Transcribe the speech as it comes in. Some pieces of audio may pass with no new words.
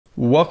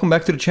Welcome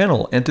back to the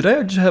channel, and today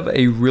I just have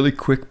a really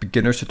quick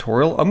beginner's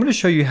tutorial. I'm going to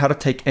show you how to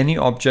take any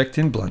object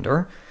in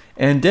Blender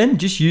and then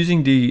just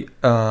using the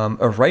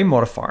array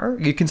modifier,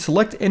 you can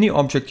select any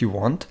object you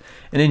want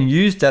and then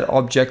use that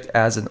object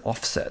as an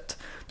offset.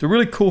 The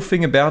really cool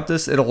thing about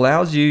this, it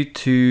allows you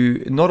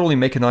to not only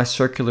make a nice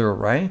circular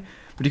array,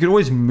 but you can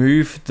always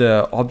move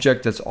the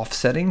object that's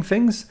offsetting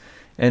things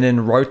and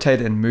then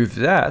rotate and move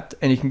that,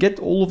 and you can get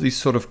all of these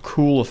sort of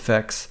cool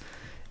effects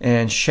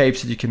and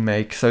shapes that you can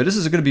make. So this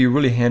is going to be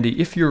really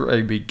handy if you're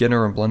a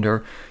beginner in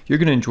Blender. You're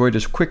going to enjoy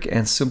this quick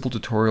and simple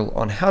tutorial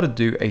on how to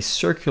do a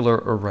circular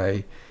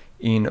array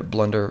in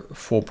Blender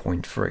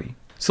 4.3.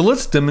 So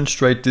let's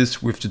demonstrate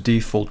this with the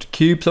default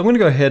cube. So I'm going to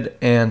go ahead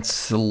and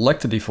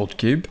select the default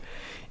cube,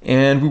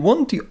 and we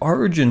want the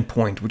origin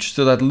point, which is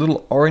that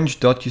little orange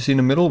dot you see in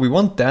the middle. We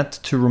want that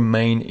to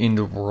remain in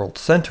the world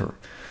center.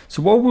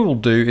 So what we will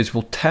do is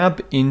we'll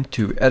tab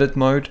into edit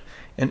mode,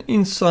 and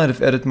inside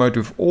of edit mode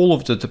with all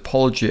of the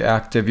topology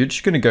active, you're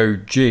just going to go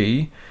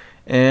G,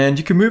 and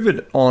you can move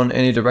it on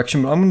any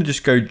direction, but I'm going to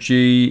just go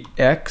G,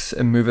 X,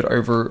 and move it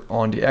over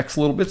on the X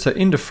a little bit. So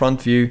in the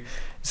front view,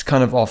 it's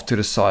kind of off to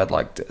the side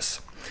like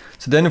this.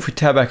 So then if we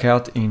tab back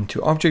out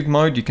into object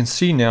mode, you can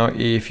see now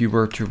if you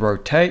were to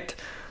rotate,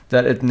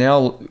 that it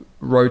now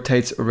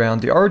rotates around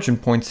the origin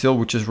point still,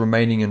 which is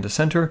remaining in the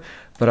center,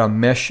 but our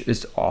mesh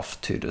is off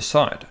to the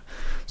side.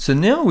 So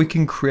now we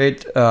can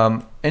create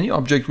any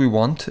object we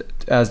want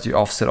as the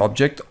offset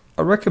object.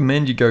 I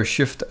recommend you go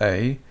Shift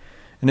A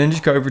and then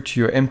just go over to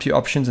your empty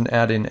options and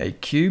add in a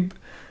cube.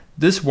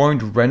 This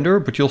won't render,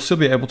 but you'll still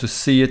be able to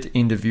see it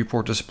in the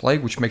viewport display,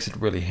 which makes it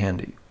really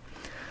handy.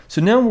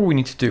 So now what we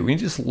need to do, we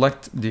need to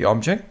select the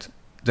object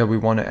that we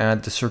want to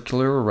add the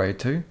circular array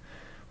to.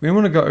 We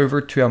want to go over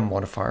to our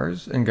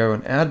modifiers and go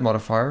and add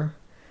modifier,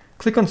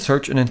 click on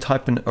search and then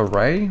type in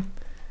array,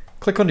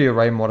 click on the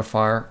array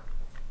modifier,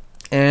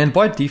 and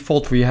by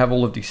default we have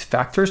all of these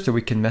factors that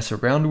we can mess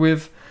around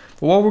with.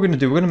 But what we're going to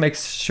do, we're going to make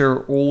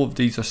sure all of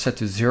these are set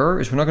to 0,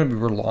 is we're not going to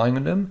be relying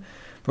on them,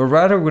 but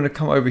rather we're going to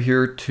come over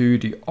here to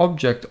the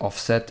object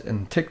offset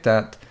and tick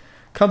that,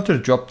 come to the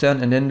drop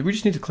down, and then we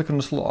just need to click on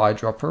this little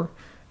eyedropper,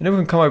 and then we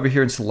can come over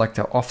here and select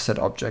our offset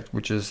object,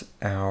 which is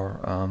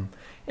our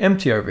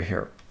empty over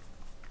here.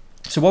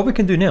 So what we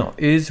can do now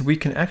is we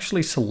can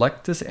actually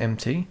select this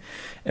empty,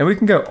 and we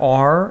can go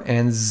R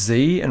and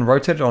Z and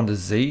rotate it onto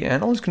Z,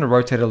 and I'm just going to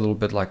rotate it a little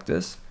bit like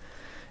this.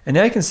 And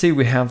now you can see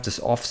we have this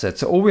offset.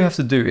 So all we have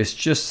to do is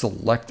just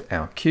select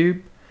our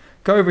cube,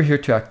 go over here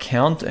to our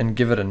count and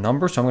give it a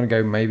number. So I'm going to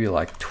go maybe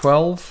like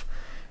 12.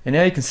 And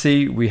now you can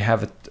see we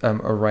have it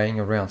arraying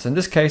around. So in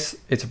this case,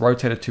 it's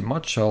rotated too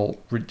much, so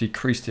I'll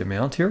decrease the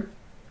amount here.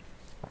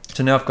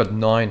 So now I've got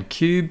 9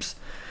 cubes.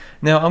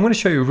 Now I'm going to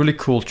show you a really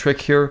cool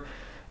trick here.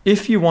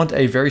 If you want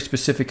a very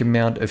specific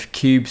amount of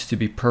cubes to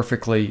be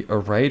perfectly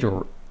arrayed,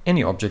 or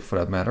any object for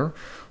that matter,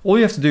 all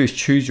you have to do is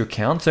choose your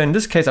count. So in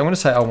this case, I'm going to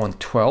say I want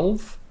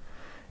 12.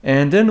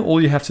 And then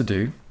all you have to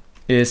do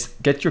is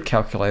get your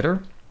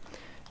calculator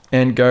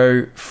and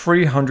go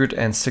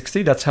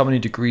 360. That's how many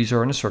degrees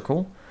are in a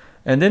circle.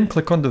 And then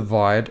click on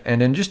divide, and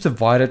then just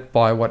divide it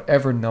by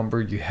whatever number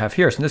you have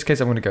here. So in this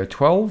case, I'm going to go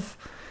 12,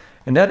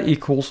 and that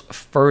equals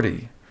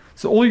 30.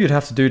 So all you'd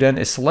have to do then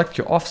is select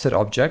your offset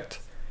object,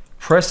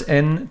 press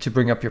N to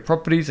bring up your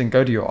properties and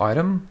go to your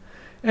item.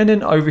 And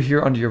then over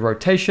here under your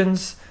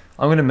rotations,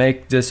 I'm going to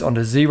make this on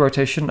the Z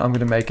rotation, I'm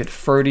going to make it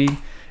 30.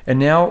 And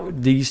now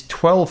these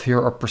 12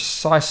 here are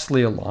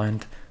precisely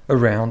aligned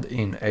around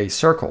in a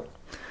circle.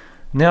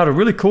 Now the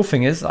really cool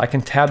thing is I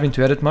can tab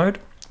into edit mode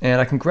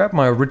and I can grab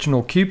my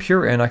original cube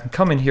here and I can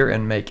come in here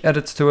and make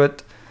edits to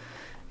it.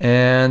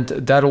 And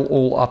that'll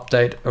all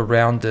update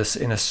around this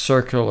in a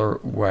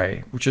circular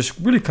way, which is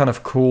really kind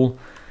of cool.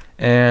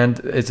 And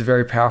it's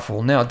very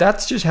powerful. Now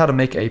that's just how to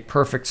make a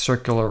perfect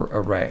circular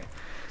array.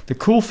 The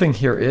cool thing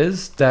here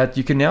is that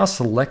you can now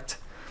select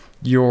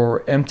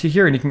your empty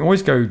here, and you can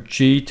always go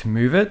G to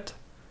move it,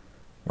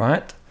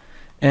 right?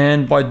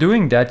 And by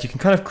doing that, you can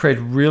kind of create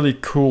really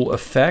cool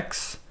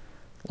effects,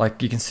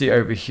 like you can see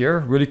over here,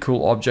 really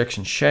cool objects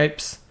and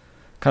shapes,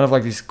 kind of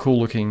like these cool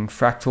looking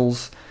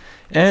fractals.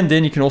 And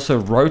then you can also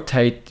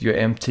rotate your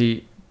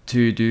empty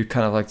to do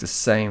kind of like the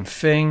same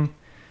thing.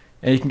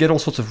 And you can get all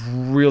sorts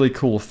of really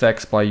cool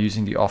effects by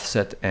using the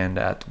offset and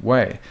that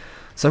way.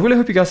 So I really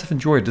hope you guys have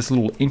enjoyed this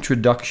little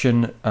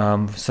introduction,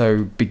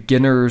 so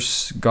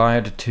beginner's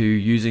guide to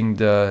using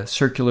the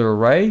circular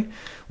array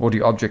or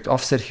the object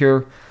offset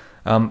here.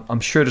 I'm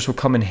sure this will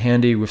come in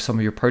handy with some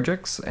of your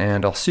projects,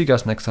 and I'll see you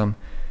guys next time.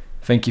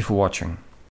 Thank you for watching.